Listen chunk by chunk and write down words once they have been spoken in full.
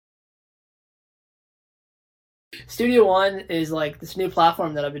Studio One is like this new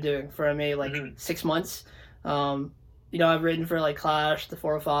platform that I've been doing for maybe like Hmm. 6 months. Um, I've written for like Clash, the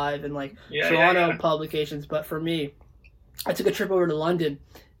 405, and like Yeah, yeah, Toronto yeah. publications. But for me, I took a trip over to London,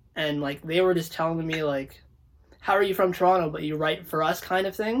 and like they were just telling me like, "How are you from Toronto, but you write for us?" kind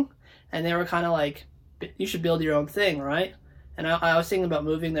of thing, and they were kind of like, "You should build your own thing, right?" And I was thinking about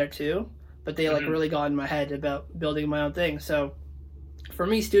moving there too, but they like Hmm. really got in my head about building my own thing. So for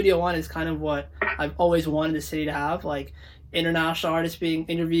me, Studio One is kind of what I've always wanted the city to have, like international artists being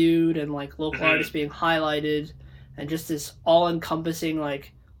interviewed and like local artists Hmm. being highlighted, and just this all-encompassing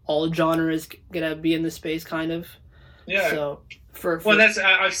like all genres gonna be in the space kind of. Yeah. So for Well, for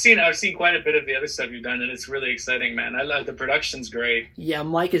I've seen quite a bit of the other stuff you've done, and it's really exciting, man. I love the production's great. yeah,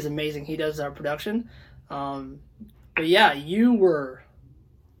 Mike is amazing. He does our production. Um, but yeah, you were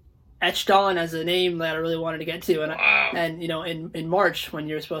etched on as a name that I really wanted to get to, and Wow. in March when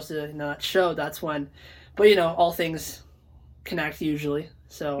you're supposed to show, that's when, but all things connect usually.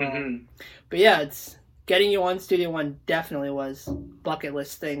 So, Hmm. but yeah, it's getting you on Studio One definitely was bucket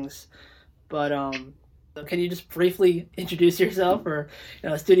list things. But can you just briefly introduce yourself for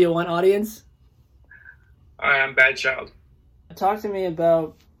Studio One audience? I am Bad Child. Talk to me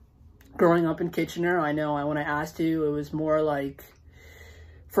about growing up in Kitchener. I know when I asked you, it was more like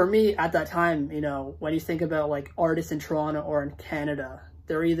for me at that time. When you think about like artists in Toronto or in Canada,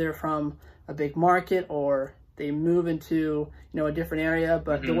 they're either from a big market or they move into a different area.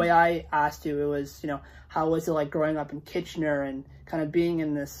 But the way Hmm. I asked you, it was how was it like growing up in Kitchener and kind of being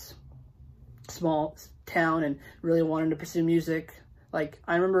in this small town and really wanting to pursue music. Like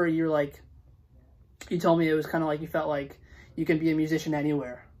I remember you told me it was kind of like you felt like you can be a musician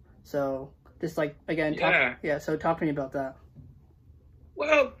anywhere. So just like again talk Yeah. yeah. So talk to me about that.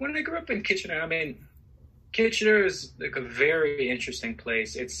 Well, when I grew up in Kitchener, I mean, Kitchener is like a very interesting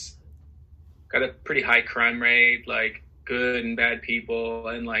place. It's got a pretty high crime rate, like good and bad people,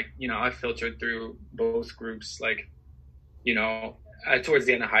 and like I filtered through both groups. Like you know, towards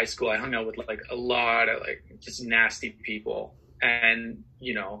the end of high school, I hung out with like a lot of like just nasty people, and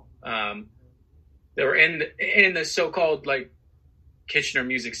they were in the so-called like Kitchener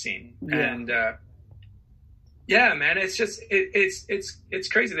music scene, Yeah. and yeah, man, it's just it's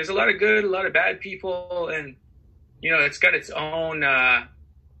crazy. There's a lot of good, a lot of bad people, and it's got its own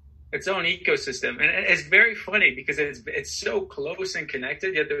ecosystem, and it's very funny because it's so close and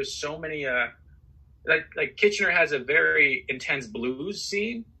connected. Yet there's so many like Kitchener has a very intense blues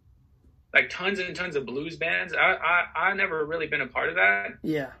scene, like tons and tons of blues bands. I never really been a part of that.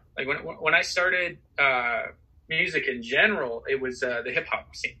 Yeah. Like when I started music in general, it was the hip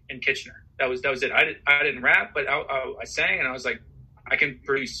hop scene in Kitchener. That was it. I didn't rap, but I sang, and I was like, I can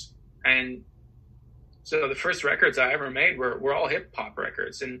produce. And so the first records I ever made were all hip hop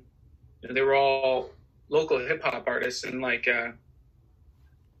records, and they were all local hip hop artists, and like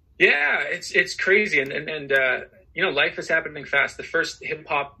yeah, it's crazy, and life is happening fast. The first hip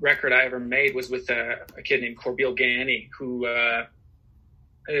hop record I ever made was with a kid named Corbeil Gani, who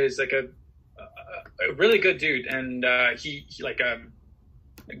is like a really good dude, and he like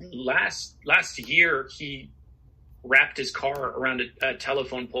last year he wrapped his car around a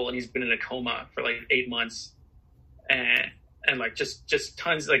telephone pole, and he's been in a coma for like 8 months, and like just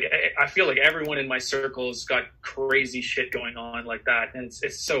tons. Like I feel like everyone in my circle's got crazy shit going on like that, and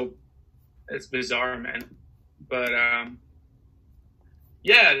it's bizarre, man. But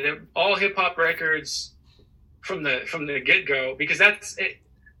yeah, they're all hip hop records from the get go, because that's it.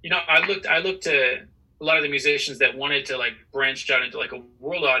 I looked to a lot of the musicians that wanted to like branch out into like a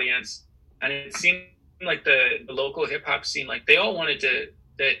world audience, and it seemed like the local hip hop scene, like they all wanted to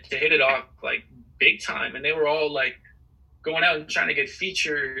hit it off like big time, and they were all like going out and trying to get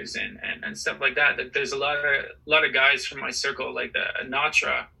features and stuff like that. That there's a lot of guys from my circle like the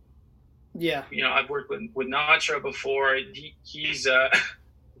Natra. Yeah. I've worked with Natra before.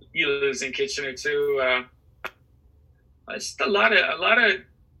 He lives in Kitchener too. It's a lot of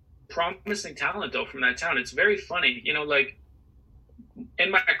promising talent though from that town. It's very funny, like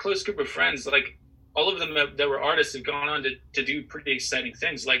in my close group of friends, like all of them that were artists have gone on to do pretty exciting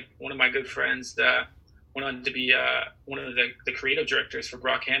things. Like one of my good friends went on to be one of the creative directors for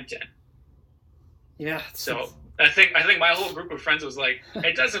Brockhampton. Yeah. So I think my whole group of friends was like,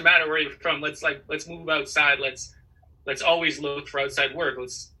 it doesn't matter where you're from. Let's move outside. Let's always look for outside work.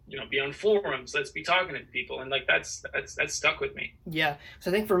 Let's be on forums. Let's be talking to people, and like that's stuck with me. Yeah. So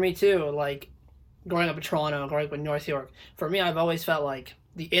I think for me too, like growing up in Toronto, growing up in North York, for me, I've always felt like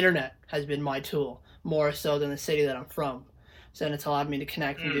the internet has been my tool more so than the city that I'm from. So then it's allowed me to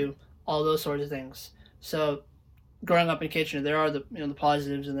connect and Mm. do all those sorts of things. So growing up in Kitchener, there are the the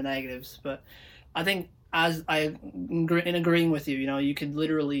positives and the negatives, but I think as in agreeing with you, you could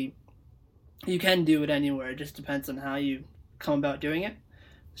literally, you can do it anywhere. It just depends on how you come about doing it.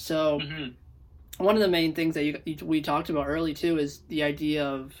 So one of the main things that we talked about early too is the idea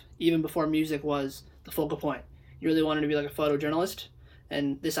of, even before music was the focal point, you really wanted to be like a photojournalist,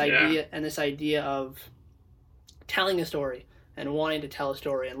 and this idea of telling a story and wanting to tell a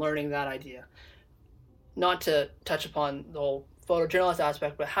story and learning that idea. Not to touch upon the whole photojournalist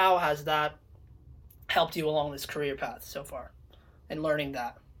aspect, but how has that helped you along this career path so far, and learning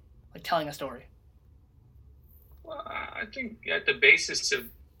that, like telling a story? Well, I think at the basis of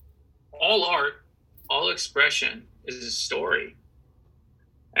all art, all expression is a story.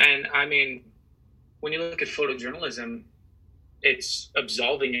 And I mean, when you look at photojournalism, it's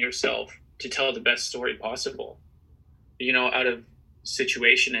absolving yourself to tell the best story possible, out of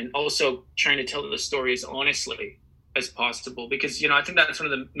situation, and also trying to tell the story as honestly as possible. Because, I think that's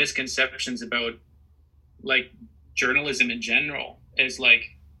one of the misconceptions about like journalism in general is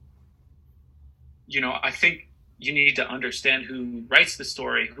like, I think you need to understand who writes the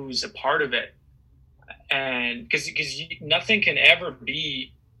story, who's a part of it. And because nothing can ever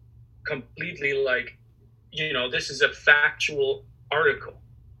be completely like, this is a factual article.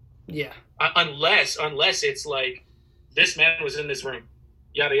 Yeah. Unless it's like, this man was in this room,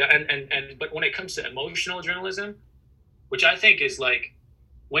 yada yada. And but when it comes to emotional journalism, which I think is like,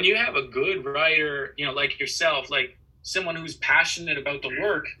 when you have a good writer, like yourself, like someone who's passionate about the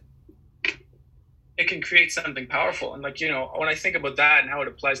work, it can create something powerful. And like, when I think about that and how it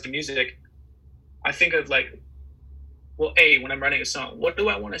applies to music, I think of like, well, when I'm writing a song, what do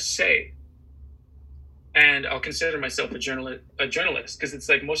I want to say? And I'll consider myself a journalist, because it's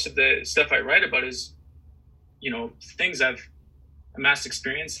like most of the stuff I write about is, things I've amassed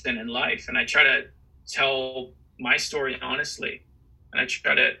experience in life. And I try to tell my story honestly. And I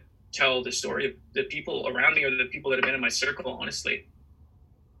try to tell the story of the people around me, or the people that have been in my circle, honestly.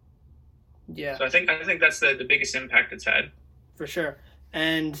 Yeah. So I think that's the biggest impact it's had. For sure.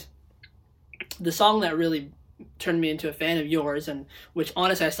 And the song that really turned me into a fan of yours, and which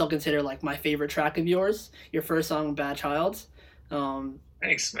honestly I still consider like my favorite track of yours, your first song, Bad Child.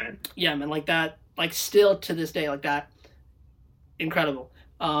 Thanks, man. Yeah, man, like that, like still to this day, like that, incredible.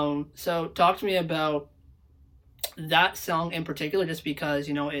 So talk to me about that song in particular, just because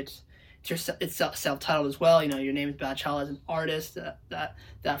it's self-titled as well. Your name is Bad Child as an artist.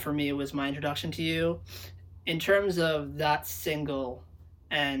 That for me was my introduction to you. In terms of that single,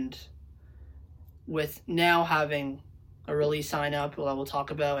 and with now having a release sign up, we'll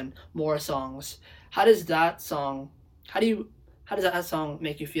talk about, and more songs, how does that song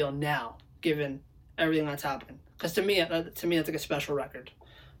make you feel now, given everything that's happened? Because to me that's like a special record,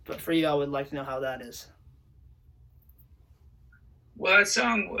 but for you, I would like to know how that is. Well, that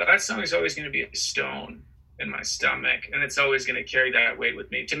song is always going to be a stone in my stomach, and it's always going to carry that weight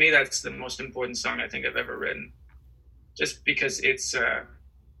with me. To me, that's the most important song I think I've ever written, just because it's I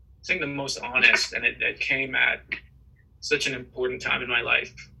think the most honest, and it came at such an important time in my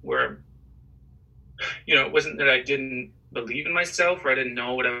life where, it wasn't that I didn't believe in myself or I didn't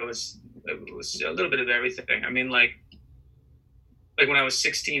know what I was. It was a little bit of everything. I mean, like when I was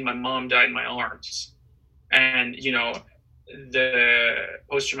 16, my mom died in my arms, and the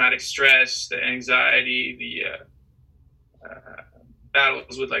post-traumatic stress, the anxiety, the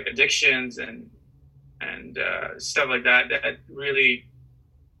battles with like addictions and stuff like that really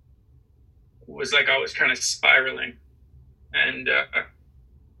was like I was kind of spiraling, and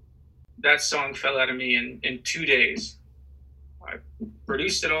that song fell out of me in 2 days. I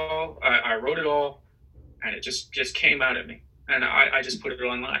produced it all, I wrote it all, and it just came out of me, and I just put it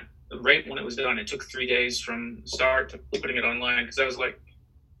online. Right when it was done, it took 3 days from start to putting it online, because I was like,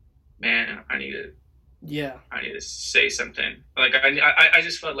 man, I need to say something. Like I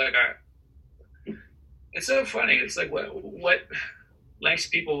just felt like it's so funny. It's like what lengths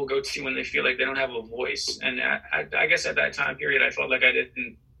people will go to when they feel like they don't have a voice. And I guess at that time period, I felt like I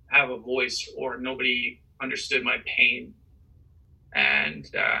didn't have a voice, or nobody understood my pain, and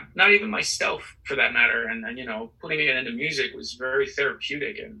not even myself for that matter. And putting it into music was very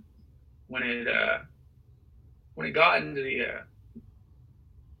therapeutic. And when it got into the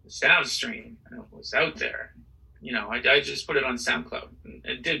sound stream and it was out there, I just put it on SoundCloud, and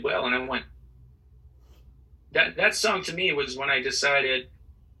it did well. And I went, that song to me was when I decided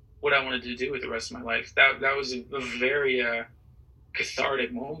what I wanted to do with the rest of my life. That was a very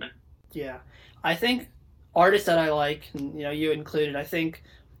cathartic moment. Yeah, I think artists that I like, and, you included, I think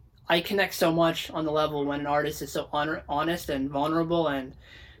I connect so much on the level when an artist is so honest and vulnerable, and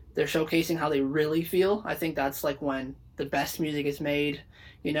they're showcasing how they really feel. I think that's like when the best music is made,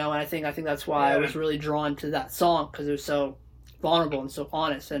 you know. And I think that's why I was really drawn to that song, because it was so vulnerable and so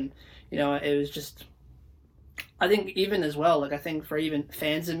honest, and you know, it was just. I think even as well, like I think for even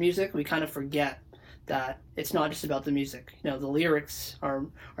fans of music, we kind of forget that it's not just about the music. You know, the lyrics are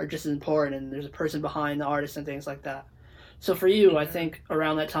just as important, and there's a person behind the artist and things like that. So for you, I think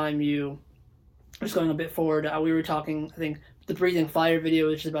around that time you just going a bit forward, we were talking. I think the Breathing Fire video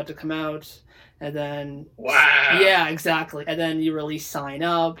was just about to come out, and then yeah, exactly. And then you released Sign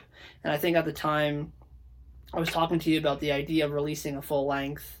Up, and I think at the time I was talking to you about the idea of releasing a full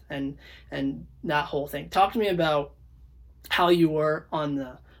length and that whole thing. Talk to me about how you were on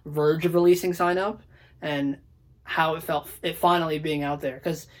the verge of releasing Sign Up and how it felt it finally being out there.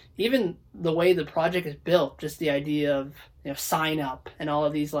 Because even the way the project is built, just the idea of, you know, Sign Up and all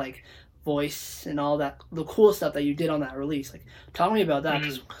of these like voice and all that, the cool stuff that you did on that release. Like, talk to me about that,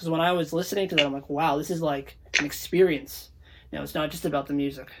 because when I was listening to that, I'm like, wow, this is like an experience. You know, it's not just about the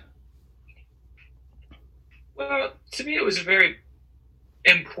music. Well, to me, it was a very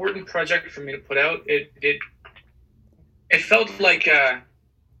important project for me to put out. It felt like,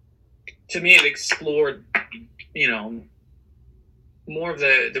 to me, it explored, you know, more of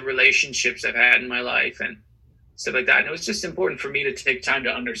the relationships I've had in my life and stuff like that. And it was just important for me to take time to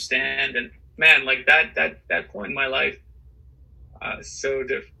understand. And man, like that point in my life, so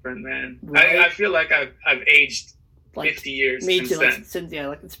different, man. Right? I feel like I've aged like 50 years me since too, then.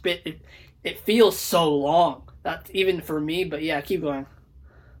 Like, yeah, like it feels so long. That's even for me, but yeah, keep going.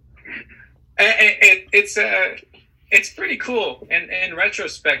 It's pretty cool. And in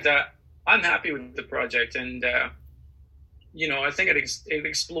retrospect, I'm happy with the project, and you know, I think it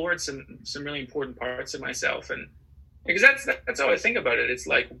explored some really important parts of myself, and because that's how I think about it. It's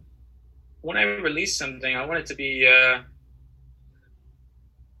like when I release something, I want it to be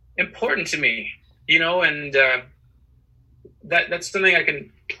important to me, you know, and that's something I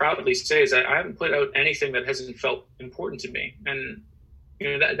can proudly say is that I haven't put out anything that hasn't felt important to me. And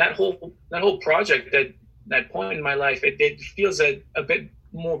you know, that whole project, that point in my life, it feels a bit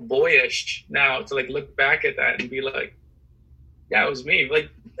more boyish now to like look back at that and be like, yeah, it was me. Like,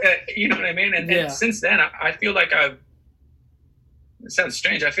 you know what I mean? And since then, I feel like it sounds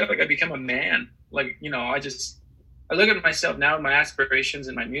strange. I feel like I've become a man. Like, you know, I look at myself now and my aspirations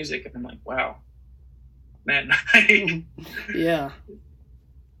and my music, and I'm like, wow, man. Yeah.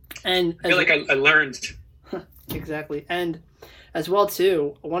 And I feel like I learned. Exactly. And as well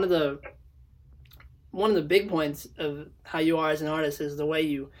too, one of the big points of how you are as an artist is the way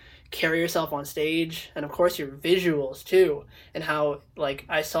you carry yourself on stage, and of course your visuals too, and how, like,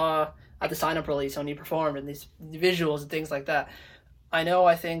 I saw at the Sign Up release when you performed and these visuals and things like that.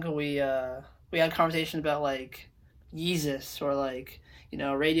 I think we had a conversation about like Yeezus or like, you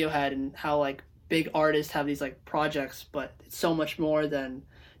know, Radiohead, and how like big artists have these like projects, but it's so much more than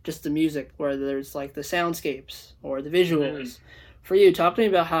just the music, where there's like the soundscapes or the visuals. For you, talk to me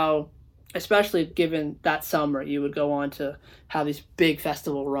about how, especially given that summer, you would go on to have these big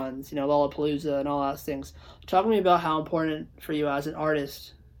festival runs, you know, Lollapalooza and all those things. Talk to me about how important for you as an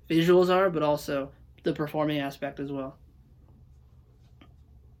artist visuals are, but also the performing aspect as well.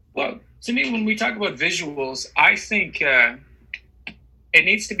 Well, to me, when we talk about visuals, I think it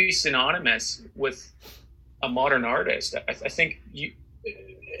needs to be synonymous with a modern artist. I think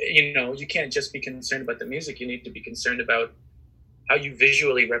you know, you can't just be concerned about the music. You need to be concerned about how you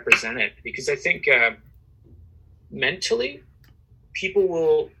visually represent it, because I think mentally people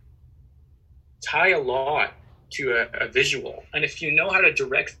will tie a lot to a visual, and if you know how to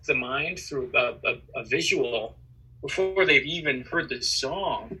direct the mind through a visual before they've even heard the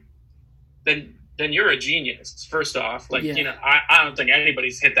song, then you're a genius. First off, like, you know, I don't think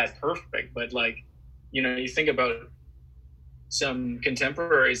anybody's hit that perfect, but like, you know, you think about some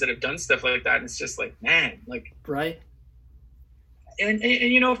contemporaries that have done stuff like that, and it's just like, man, like, right. And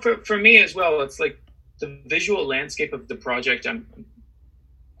you know, for me as well, it's like the visual landscape of the project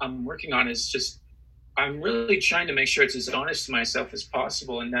I'm working on is just, I'm really trying to make sure it's as honest to myself as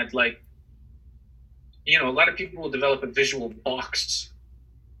possible, and that, like, you know, a lot of people will develop a visual box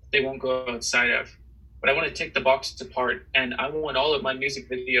they won't go outside of, but I want to take the box apart, and I want all of my music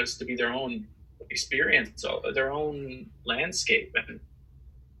videos to be their own experience, their own landscape. And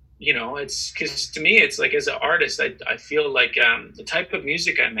you know, it's because to me, it's like, as an artist, I feel like the type of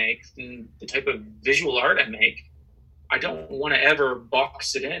music I make and the type of visual art I make, I don't want to ever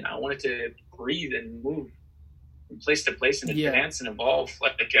box it in. I want it to breathe and move from place to place and advance and evolve.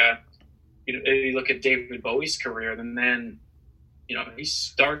 Like, you know, you look at David Bowie's career, the man, you know, he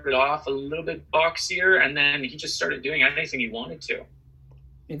started off a little bit boxier, and then he just started doing anything he wanted to.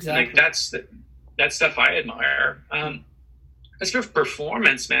 Exactly. Like, that's stuff I admire. As for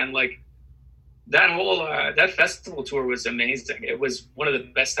performance, man, like that whole that festival tour was amazing. It was one of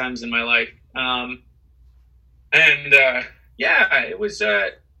the best times in my life. Yeah, it was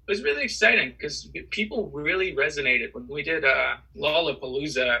really exciting because people really resonated when we did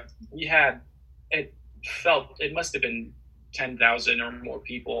Lollapalooza. We had it must have been 10,000 or more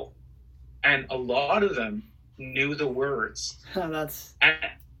people, and a lot of them knew the words. That's and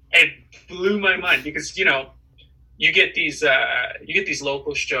it blew my mind because you get these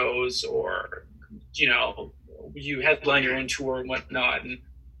local shows, or you headline your own tour and whatnot, and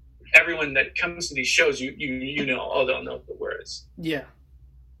everyone that comes to these shows, they'll know the words. Yeah.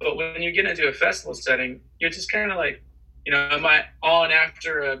 But when you get into a festival setting, you're just kind of like, am I on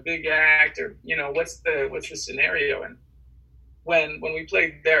after a big act, or what's the scenario? And when we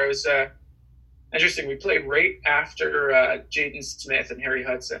played there, it was interesting. We played right after Jaden Smith and Harry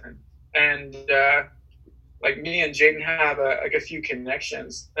Hudson, and like me and Jaden have a few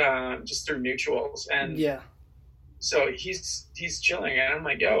connections just through mutuals, and yeah. So he's chilling, and I'm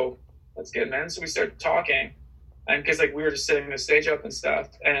like, yo, that's good, man. So we started talking, and because like we were just setting the stage up and stuff,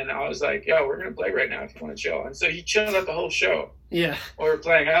 and I was like, yo, we're gonna play right now if you want to chill. And so he chilled out the whole show. Yeah. While we were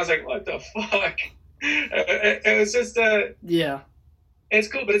playing, and I was like, what the fuck? It was just yeah. It's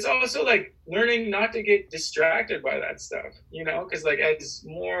cool, but it's also like learning not to get distracted by that stuff, because like as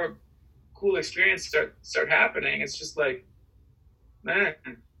more cool experience start happening, it's just like, man,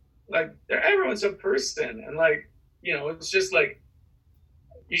 like everyone's a person, and like it's just like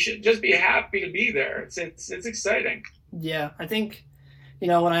you should just be happy to be there. It's exciting. Yeah, I think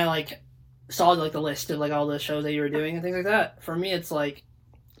when I like saw like the list of like all the shows that you were doing and things like that, for me it's like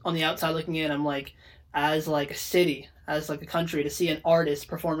on the outside looking in, I'm like, as like a city, as like a country, to see an artist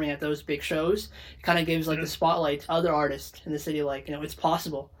performing at those big shows, it kind of gives like the spotlight to other artists in the city, like it's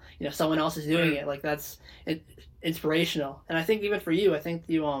possible, someone else is doing it, like that's inspirational. And I think even for you, I think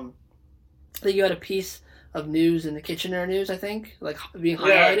you had a piece of news in the Kitchener News, I think, like being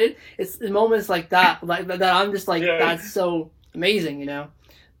highlighted. It's the moments like that, that I'm just like, that's so amazing,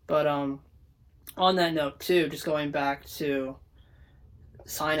 But on that note too, just going back to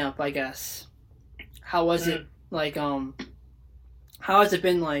Sign Up, I guess, how was it like? How has it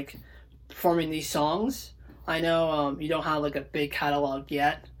been like performing these songs? I know you don't have like a big catalog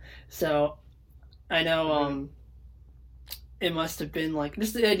yet, so I know it must have been like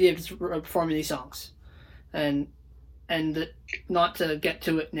just the idea of just performing these songs, and not to get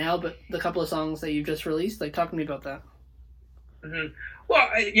to it now, but the couple of songs that you just released, like talk to me about that. Mm-hmm. Well,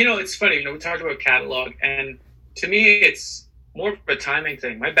 it's funny. We talked about catalog, and to me, it's more of a timing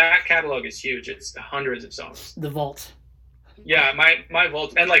thing. My back catalog is huge. It's hundreds of songs. The vault. Yeah, my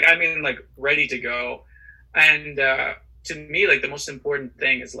vault, and like ready to go. And to me, like the most important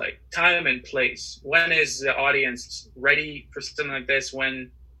thing is like time and place. When is the audience ready for something like this?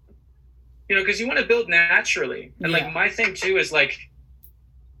 When because you want to build naturally. And like my thing too is like,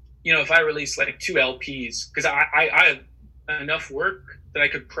 if I release like 2 LPs, because I have enough work that I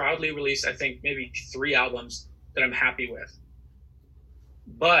could proudly release, I think maybe 3 albums that I'm happy with.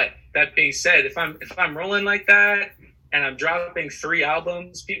 But that being said, if I'm rolling like that and I'm dropping 3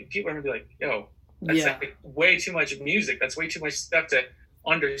 albums, people are gonna be like, yo, that's like way too much music. That's way too much stuff to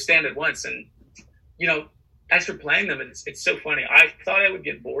understand at once. And as for playing them, it's so funny. I thought I would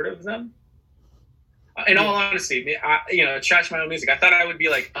get bored of them. In all honesty, trash my own music. I thought I would be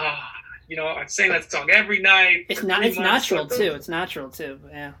like, I'm saying that song every night. It's natural too. It's natural too.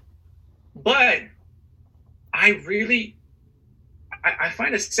 Yeah. But I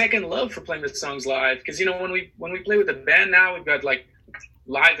find a second love for playing the songs live, because when we play with the band now, we've got like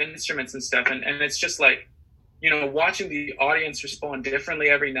live instruments and stuff, and it's just like watching the audience respond differently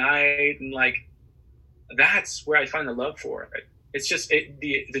every night, and like that's where I find the love for it. It's just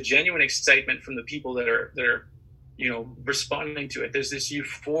the genuine excitement from the people that are responding to it. There's this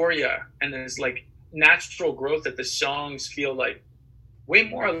euphoria, and there's like natural growth that the songs feel like way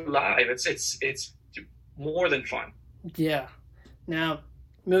more alive. It's more than fun. Yeah. Now,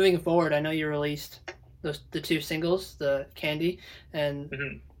 moving forward, I know you released the 2 singles, the Candy,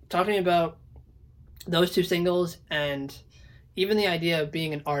 and talk to me about those 2 singles, and even the idea of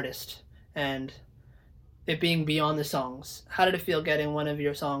being an artist and it being beyond the songs. How did it feel getting one of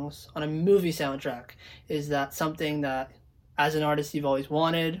your songs on a movie soundtrack? Is that something that, as an artist, you've always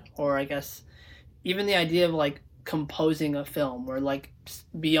wanted? Or I guess even the idea of like composing a film, or like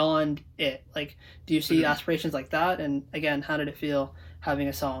beyond it, like do you see aspirations like that? And again, how did it feel having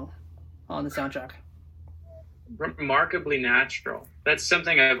a song on the soundtrack? Remarkably natural. That's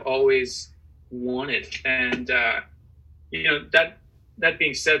something I've always wanted. And that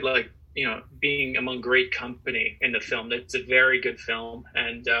being said, like being among great company in the film. It's a very good film,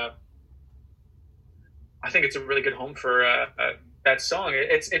 and I think it's a really good home for that song.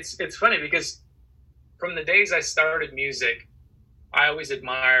 It's funny because from the days I started music, I always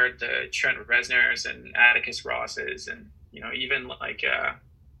admired the Trent Reznors and Atticus Rosses, and even like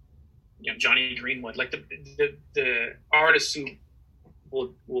Johnny Greenwood, like the artists who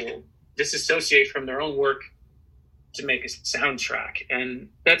will disassociate from their own work to make a soundtrack, and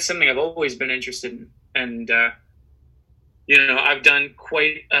that's something I've always been interested in. And I've done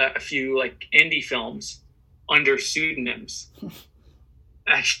quite a few like indie films under pseudonyms,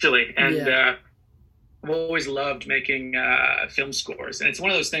 actually, and I've always loved making film scores, and it's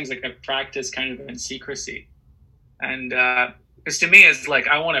one of those things like I practice kind of in secrecy, and because to me it's like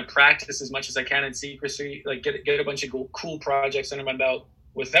I want to practice as much as I can in secrecy, like get a bunch of cool projects under my belt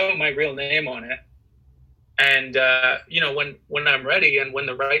without my real name on it. And when I'm ready and when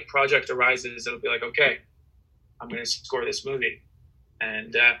the right project arises, it'll be like, okay, I'm going to score this movie.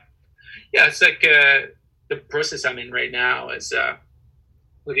 And it's like the process I'm in right now is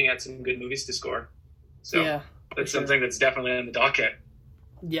looking at some good movies to score. So that's something that's definitely on the docket.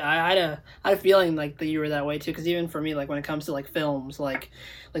 Yeah, I had a feeling like that you were that way too, because even for me, like when it comes to like films, like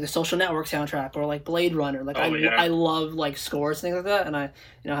the Social Network soundtrack or like Blade Runner, like I love like scores, things like that, and I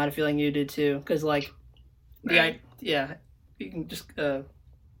had a feeling you did too, because like you can just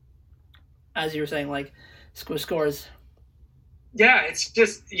as you were saying, like scores. Yeah, it's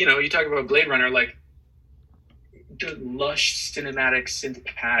just you talk about Blade Runner, like the lush cinematic synth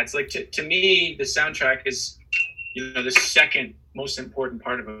pads. Like to me, the soundtrack is the second most important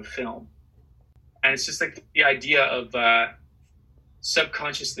part of a film, and it's just like the idea of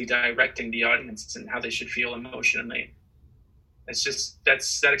subconsciously directing the audience and how they should feel emotionally. It's just that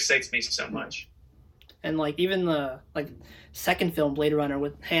excites me so much. And like even the second film, Blade Runner,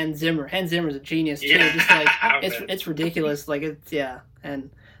 with Hans Zimmer. Hans Zimmer's a genius too. Yeah. Just like it's ridiculous. Like it's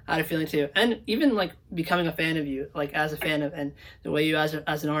and I had a feeling too. And even like becoming a fan of you, like as a fan of, and the way you as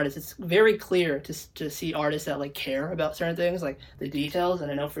an artist, it's very clear to see artists that like care about certain things, like the details.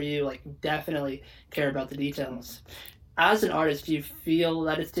 And I know for you, like definitely care about the details. As an artist, do you feel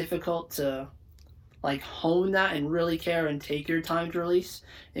that it's difficult to like hone that and really care and take your time to release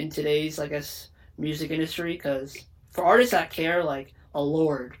in today's, I guess, music industry? Because for artists that care, like a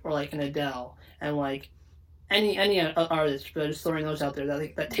Lorde or like an Adele and like any artist, but just throwing those out there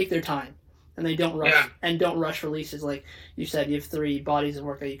that take their time and they don't rush releases. Like you said, you have 3 bodies of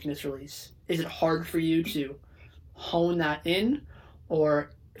work that you can just release. Is it hard for you to hone that in,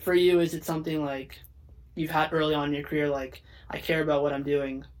 or for you is it something like you've had early on in your career, like I care about what I'm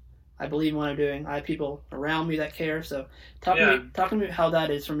doing, I believe in what I'm doing, I have people around me that care? So talk to me how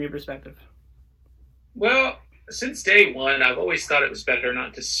that is from your perspective. Well, since day one, I've always thought it was better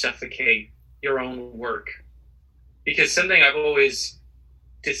not to suffocate your own work, because something I've always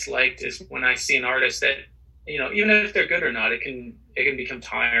disliked is when I see an artist that, even if they're good or not, it can become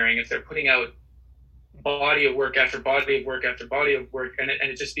tiring if they're putting out body of work after body of work after body of work, and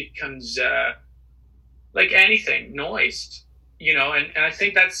it just becomes like anything, noise, and I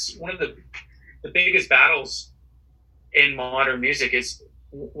think that's one of the biggest battles in modern music is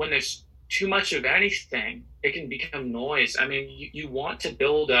when there's too much of anything, it can become noise. I mean, you want to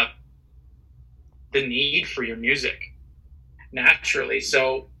build up the need for your music naturally.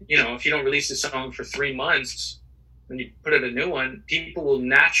 So, if you don't release a song for 3 months, when you put out a new one, people will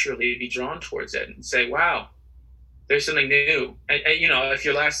naturally be drawn towards it and say, wow, there's something new. And if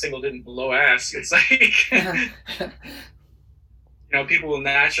your last single didn't blow ass, it's like, people will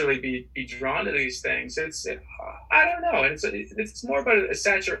naturally be drawn to these things. I don't know. It's more about a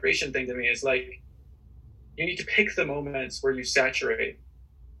saturation thing to me. It's like, you need to pick the moments where you saturate.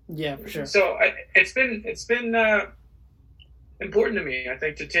 Yeah, for sure. So it's been important to me, I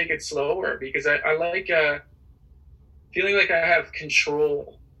think, to take it slower, because I like feeling like I have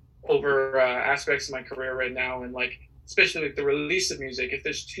control over aspects of my career right now, and like especially with the release of music. If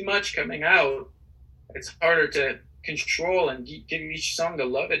there's too much coming out, it's harder to control and give each song the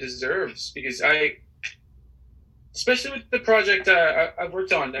love it deserves. Because especially with the project I've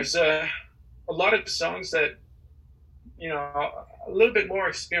worked on, there's a lot of songs that a little bit more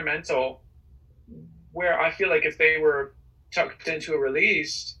experimental, where I feel like if they were tucked into a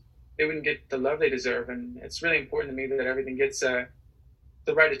release, they wouldn't get the love they deserve. And it's really important to me that everything gets the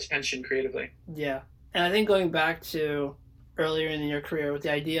right attention creatively. Yeah. And I think going back to earlier in your career with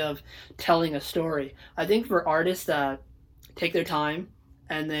the idea of telling a story, I think for artists that take their time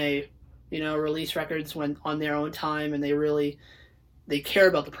and they, release records when on their own time, and they care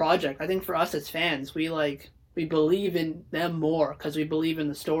about the project. I think for us as fans, we we believe in them more because we believe in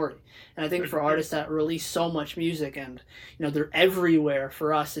the story. And I think for artists that release so much music and they're everywhere,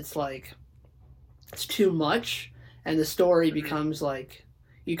 for us it's like it's too much, and the story becomes like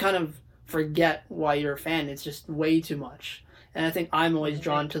you kind of forget why you're a fan. It's just way too much. And I think I'm always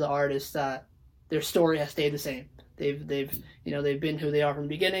drawn to the artists that their story has stayed the same. They've been who they are from the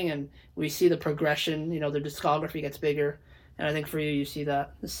beginning, and we see the progression. Their discography gets bigger, and I think for you see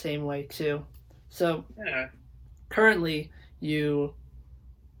that the same way too. So currently, you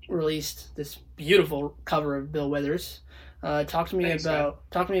released this beautiful cover of Bill Withers. Talk to me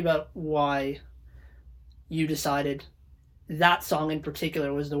about why you decided that song in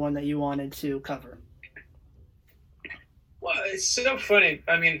particular was the one that you wanted to cover. Well, it's so funny.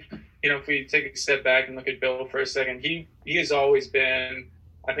 I mean, if we take a step back and look at Bill for a second, he has always been,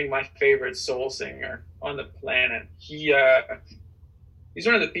 I think, my favorite soul singer on the planet. He's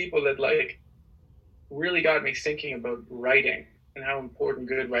one of the people that really got me thinking about writing and how important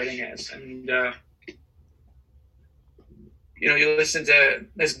good writing is. And you listen to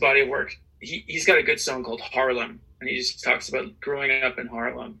this body of work. He's got a good song called Harlem, and he just talks about growing up in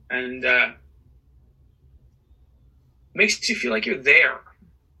Harlem, and makes you feel like you're there.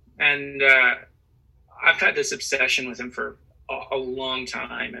 And I've had this obsession with him for a long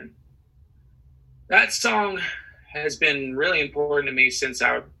time, and that song has been really important to me since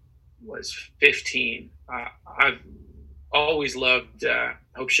I was 15. I've always loved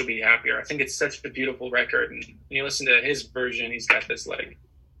Hope She'll Be Happier. I think it's such a beautiful record, and when you listen to his version, he's got this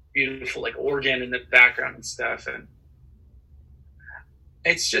beautiful organ in the background and stuff, and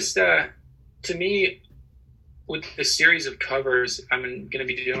it's just to me, with the series of covers I'm going to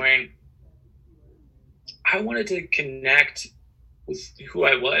be doing, I wanted to connect with who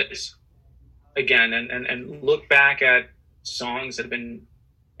I was again, and look back at songs that have been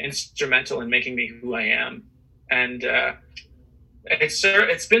instrumental in making me who I am. And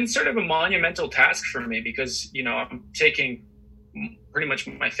it's been sort of a monumental task for me because, I'm taking pretty much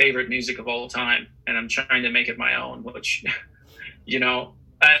my favorite music of all time and I'm trying to make it my own, which,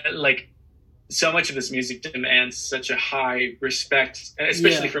 so much of this music demands such a high respect,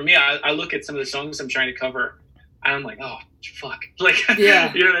 especially for me. I look at some of the songs I'm trying to cover and I'm like, oh, fuck. You know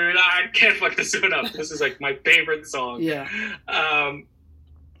what I mean? I can't fuck this one up. This is my favorite song. Yeah.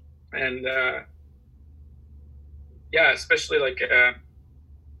 Especially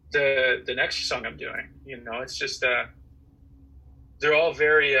the next song I'm doing, it's just, they're all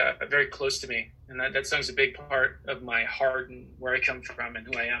very, very close to me. And that song's a big part of my heart and where I come from and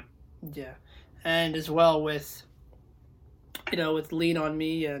who I am. Yeah. And as well with Lean on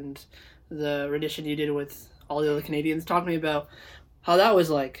Me and the rendition you did with all the other Canadians. Talk to me about how that was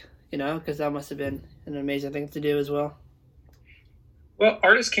like, because that must have been an amazing thing to do as well. Well,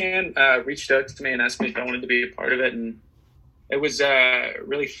 Artist Can reached out to me and asked me if I wanted to be a part of it, and it was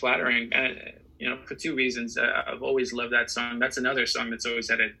really flattering. And for two reasons. I've always loved that song. That's another song that's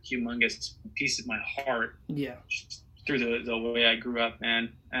always had a humongous piece of my heart. Yeah. Through the way I grew up,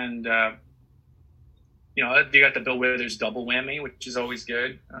 man. And you got the Bill Withers double whammy, which is always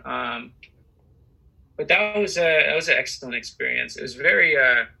good. But that was an excellent experience. It was very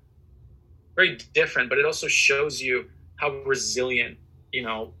very different, but it also shows you how resilient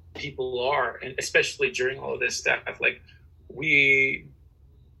people are, and especially during all of this stuff. We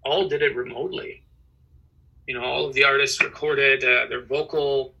all did it remotely. All of the artists recorded their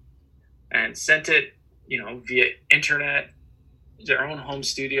vocal and sent it via internet, their own home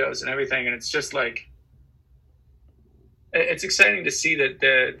studios and everything. And it's just it's exciting to see that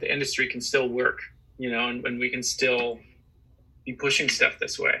the industry can still work, and we can still be pushing stuff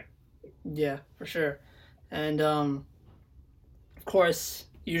this way. Yeah, for sure. And of course,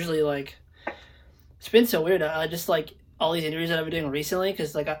 usually it's been so weird. I just all these interviews that I've been doing recently,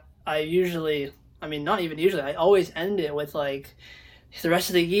 because I usually, not even usually, I always end it with the rest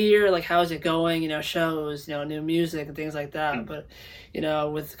of the year, how's it going, shows, new music and things like that. But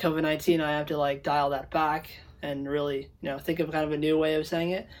with COVID-19, I have to like dial that back and really, think of kind of a new way of saying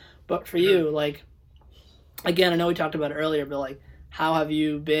it. But for you, like, again, I know we talked about it earlier, but like, how have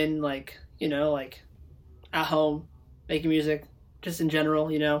you been, like, at home making music, just in general,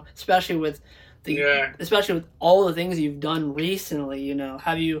 especially with especially with all the things you've done recently,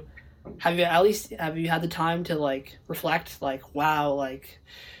 have you had the time to like reflect, like, wow, like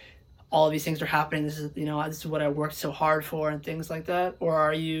all of these things are happening, this is what I worked so hard for and things like that? Or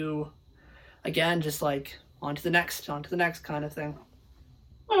are you, again, just like on to the next kind of thing?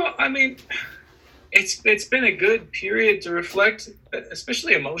 Well, it's been a good period to reflect,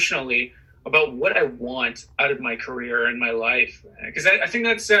 especially emotionally, about what I want out of my career and my life, because I think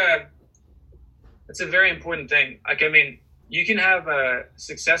that's That's a very important thing. Like, I mean, you can have a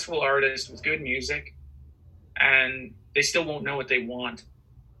successful artist with good music and they still won't know what they want.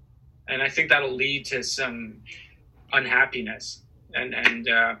 And I think that'll lead to some unhappiness. And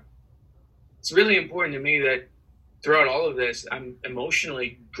it's really important to me that throughout all of this, I'm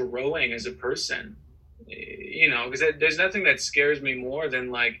emotionally growing as a person, you know, because there's nothing that scares me more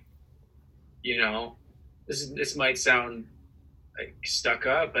than, like, you know, this might sound like stuck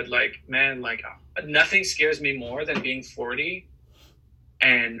up, but like, man, like, nothing scares me more than being 40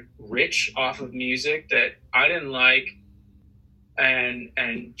 and rich off of music that I didn't like,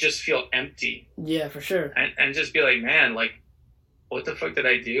 and just feel empty. Yeah, for sure. And just be like, man, like, what the fuck did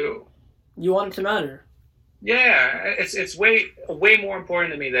I do? You want it to matter. Yeah, it's way more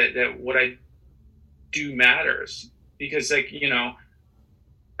important to me that what I do matters, because, like, you know,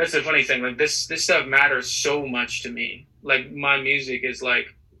 that's the funny thing. Like, this stuff matters so much to me. Like, my music is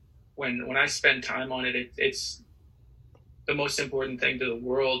like, when I spend time on it, it's the most important thing to the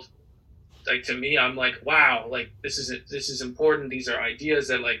world. Like, to me, I'm like, wow, like, this is important. These are ideas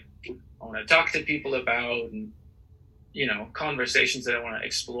that, like, I want to talk to people about, and, you know, conversations that I want to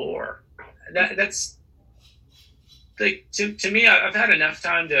explore. That's like, to me, I've had enough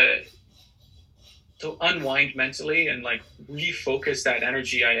time to unwind mentally and, like, refocus that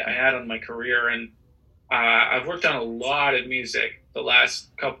energy I had on my career. And I've worked on a lot of music the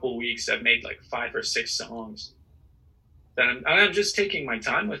last couple weeks. I've made like 5 or 6 songs that I'm just taking my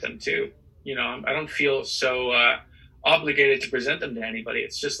time with them too. You know, I don't feel so obligated to present them to anybody.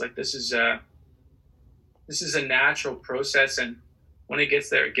 It's just like, this is a natural process, and when it gets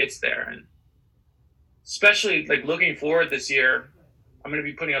there, it gets there. And especially, like, looking forward this year, I'm going to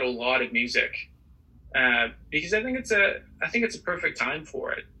be putting out a lot of music because I think it's a perfect time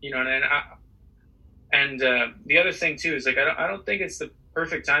for it. You know, and the other thing too is, like, I don't think it's the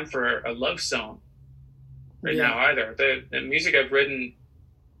perfect time for a love song right now either. The music I've written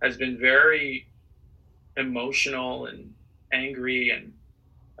has been very emotional and angry, and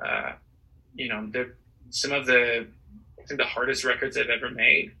you know, they're some of the, I think, the hardest records I've ever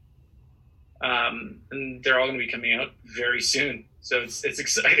made, and they're all going to be coming out very soon. So it's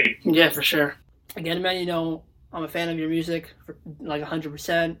exciting. Yeah, for sure. Again, man, you know, I'm a fan of your music, like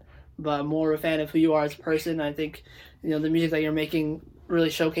 100%, but more a fan of who you are as a person. I think, you know, the music that you're making really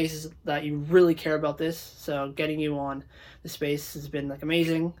showcases that you really care about this. So getting you on the space has been, like,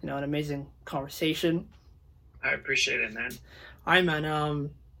 amazing. You know, an amazing conversation. I appreciate it, man. All right, man.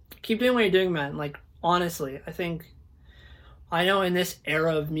 Keep doing what you're doing, man. Like, honestly, I know in this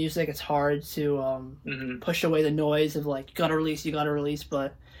era of music, it's hard to push away the noise of, like, you gotta release.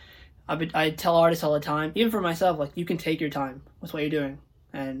 But I tell artists all the time, even for myself, like, you can take your time with what you're doing,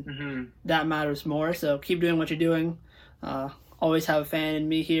 and that matters more. So keep doing what you're doing. Always have a fan in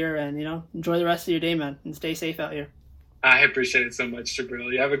me here, and, you know, enjoy the rest of your day, man, and stay safe out here. I appreciate it so much,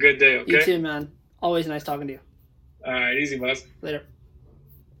 Jabril. You have a good day, okay? You too, man. Always nice talking to you. All right, easy, boss. Later.